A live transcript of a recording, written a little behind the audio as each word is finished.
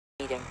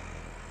Meeting.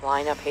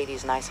 Line up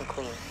Hades nice and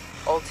clean.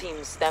 All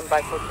teams stand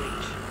by for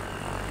breach.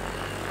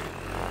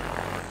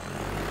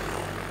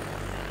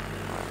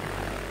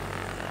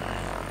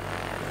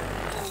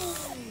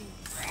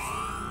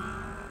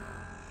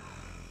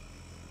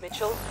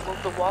 Mitchell,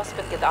 move the Wasp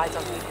and get eyes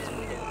on Hades meeting.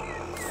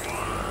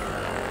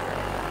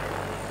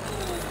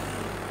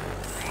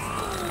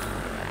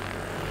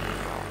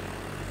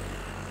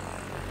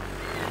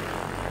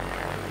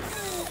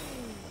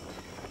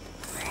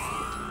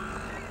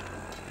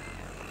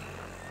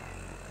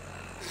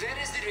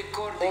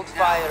 Hold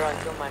fire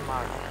until my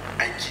mark.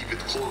 And keep it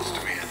close to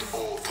me at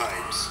all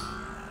times.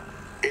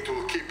 It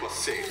will keep us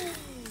safe.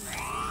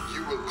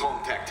 You will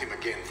contact him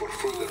again for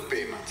further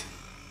payment.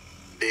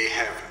 They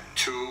have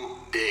 2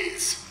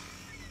 days.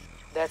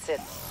 That's it.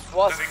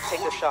 Wasp,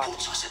 take the shot.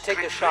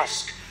 Take the shot.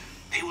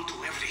 They will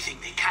do everything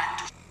they can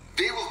to...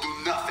 They will do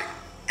nothing.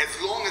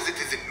 As long as it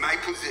is in my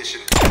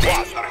position,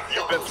 Wasp,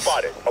 you've been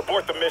spotted.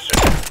 Abort the mission.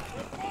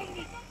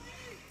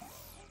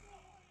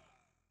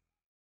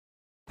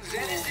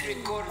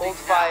 Hold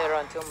fire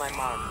until my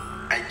mark.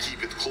 And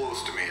keep it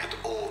close to me at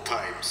all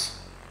times.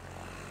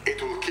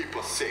 It will keep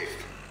us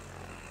safe.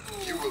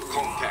 You will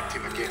contact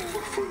him again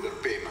for further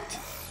payment.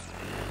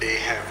 They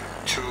have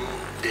 2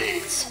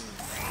 days.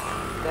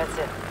 That's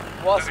it.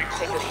 Wasp,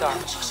 take the shot.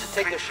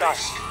 Take the shot.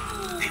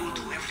 They will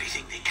do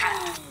everything they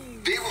can.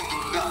 They will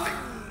do nothing.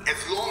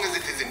 As long as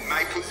it is in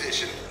my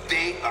position,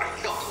 they are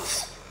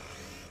helpless.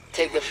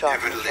 Take the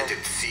shot. Never let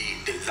it see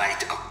the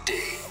light of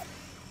day.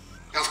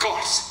 Of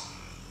course.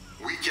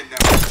 We can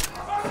never...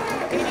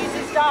 Hades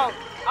is down.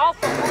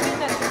 Alpha, move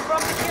in and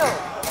confirm the kill.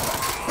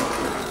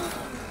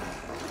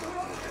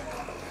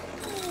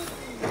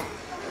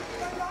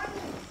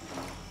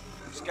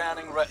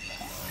 Scanning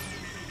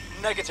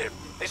Negative.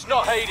 It's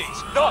not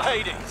Hades. Not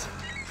Hades.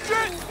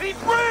 Shit! He's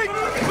free!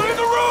 Clear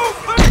the room!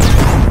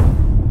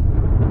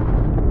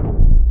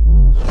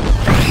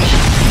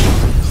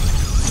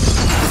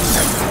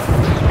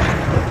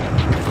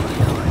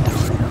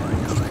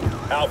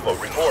 Alpha,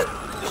 report.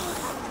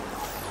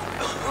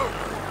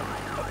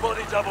 A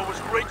body double was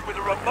rigged with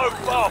a remote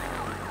bomb.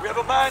 We have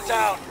a man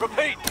down.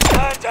 Repeat,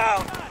 man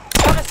down.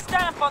 Got a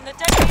stamp on the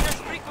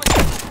detonator's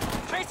frequency.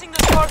 Tracing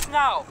the source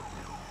now.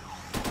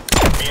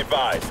 Be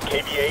advised,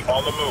 KVA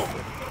on the move.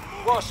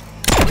 Wasp,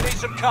 we need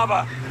some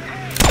cover.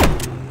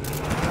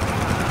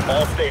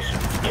 All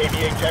stations,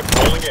 KVA tech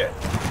rolling in.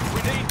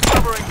 We need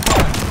covering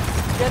fire.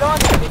 Get on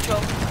it,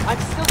 Mitchell. I'm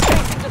still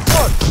tracing the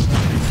source.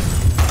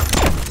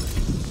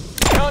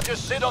 We can't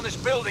just sit on this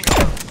building.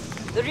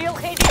 The real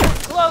Hades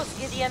is close,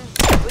 Gideon.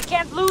 We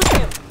can't lose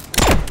him.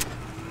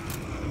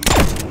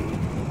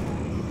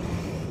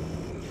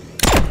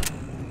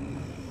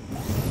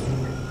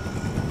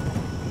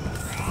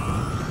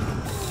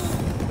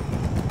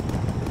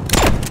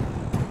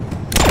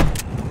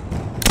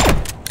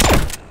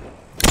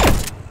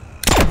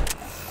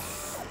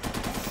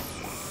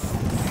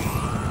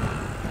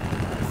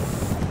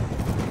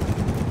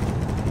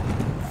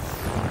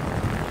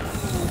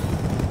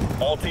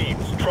 All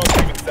teams, truck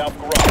leaving South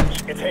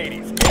Garage. It's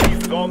Hades.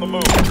 Hades is on the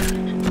move.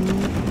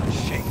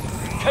 Shit.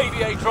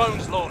 KVA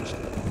drones launched.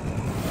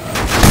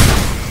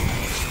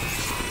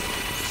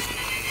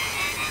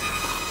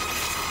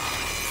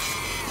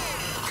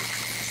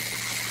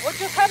 What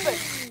just happened?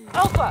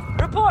 Alpha,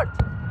 report.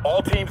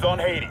 All teams on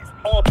Hades.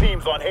 All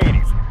teams on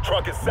Hades.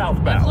 Truck is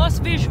southbound.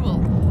 Lost visual.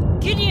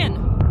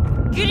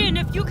 Gideon! Gideon,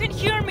 if you can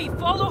hear me,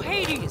 follow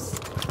Hades!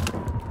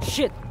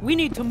 Shit, we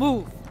need to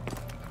move.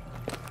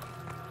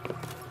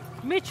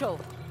 Mitchell,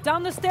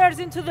 down the stairs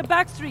into the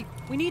back street.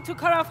 We need to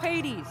cut off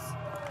Hades.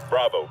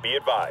 Bravo, be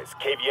advised.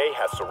 KVA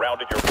has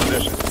surrounded your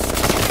position.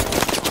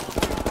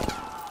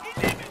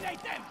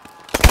 Eliminate them!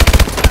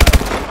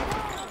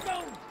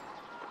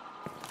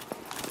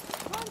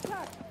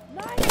 Contact!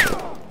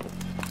 9-4!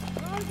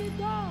 Target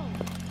down!